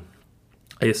 I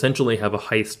essentially have a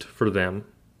heist for them.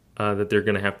 That they're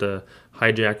going to have to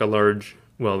hijack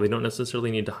they don't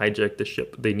necessarily need to hijack the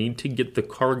ship. They need to get the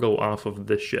cargo off of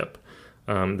the ship.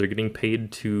 They're getting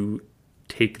paid to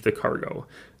take the cargo.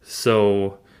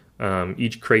 So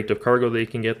each crate of cargo they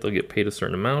can get, they'll get paid a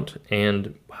certain amount,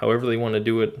 and however they want to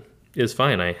do it is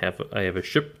fine. I have a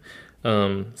ship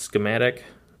schematic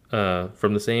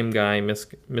from the same guy,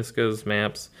 Miska's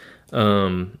maps,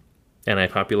 and I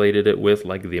populated it with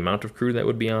like the amount of crew that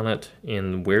would be on it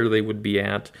and where they would be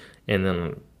at, and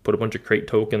then put a bunch of crate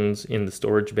tokens in the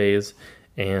storage bays,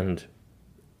 and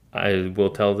I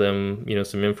will tell them,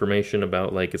 some information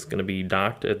about like it's going to be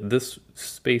docked at this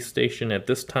space station at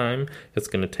this time, it's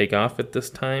going to take off at this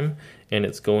time, and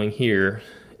it's going here,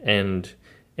 and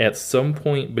at some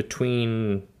point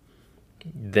between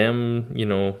them,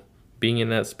 being in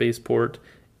that spaceport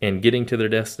and getting to their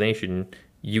destination,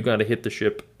 you got to hit the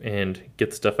ship and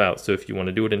get stuff out. So if you want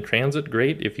to do it in transit,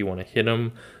 great. If you want to hit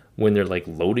them when they're like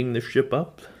loading the ship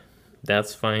up,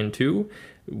 that's fine too.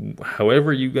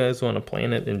 However you guys want to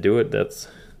plan it and do it, that's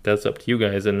up to you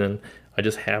guys. And then I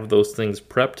just have those things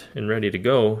prepped and ready to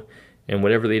go. And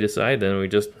whatever they decide, then we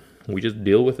just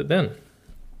deal with it then.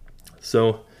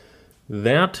 So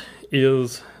that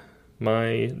is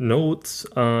my notes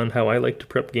on how I like to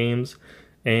prep games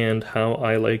and how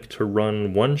I like to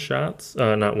run one-shots,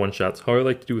 not one-shots, how I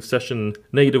like to do session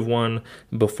 -1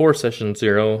 before session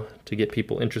 0 to get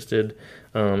people interested.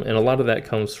 And a lot of that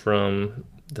comes from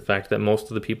the fact that most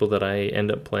of the people that I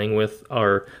end up playing with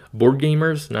are board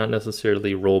gamers, not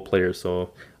necessarily role players.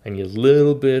 So I need a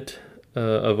little bit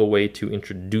of a way to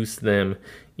introduce them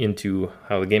into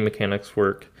how the game mechanics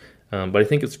work. But I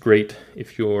think it's great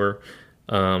if you're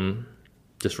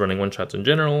just running one-shots in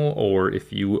general, or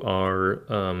if you are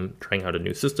trying out a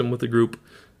new system with a group,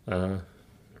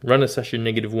 run a session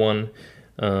 -1.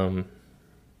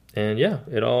 And yeah,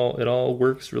 it all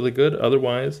works really good.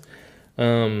 Otherwise,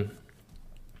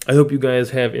 I hope you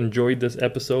guys have enjoyed this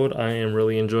episode. I am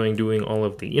really enjoying doing all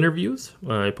of the interviews.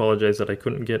 I apologize that I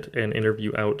couldn't get an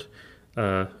interview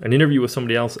with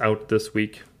somebody else out this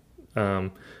week.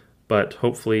 But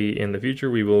hopefully in the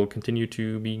future we will continue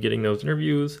to be getting those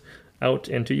interviews out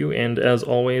and to you. And as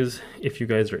always, if you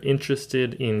guys are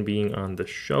interested in being on the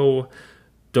show,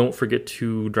 don't forget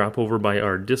to drop over by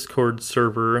our Discord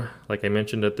server. Like I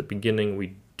mentioned at the beginning,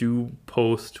 we do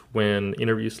post when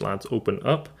interview slots open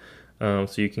up,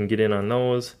 so you can get in on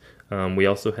those. We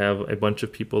also have a bunch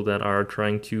of people that are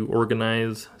trying to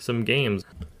organize some games.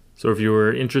 So if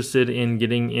you're interested in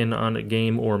getting in on a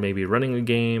game, or maybe running a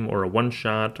game or a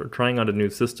one-shot or trying out a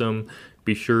new system,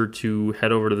 be sure to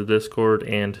head over to the Discord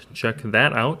and check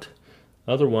that out.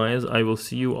 Otherwise, I will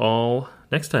see you all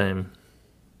next time.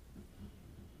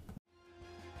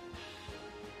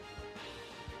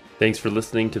 Thanks for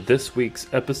listening to this week's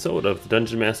episode of the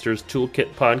Dungeon Master's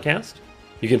Toolkit podcast.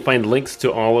 You can find links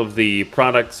to all of the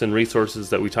products and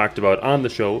resources that we talked about on the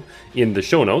show in the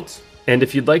show notes. And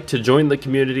if you'd like to join the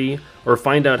community or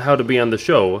find out how to be on the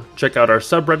show, check out our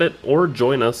subreddit or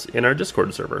join us in our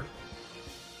Discord server.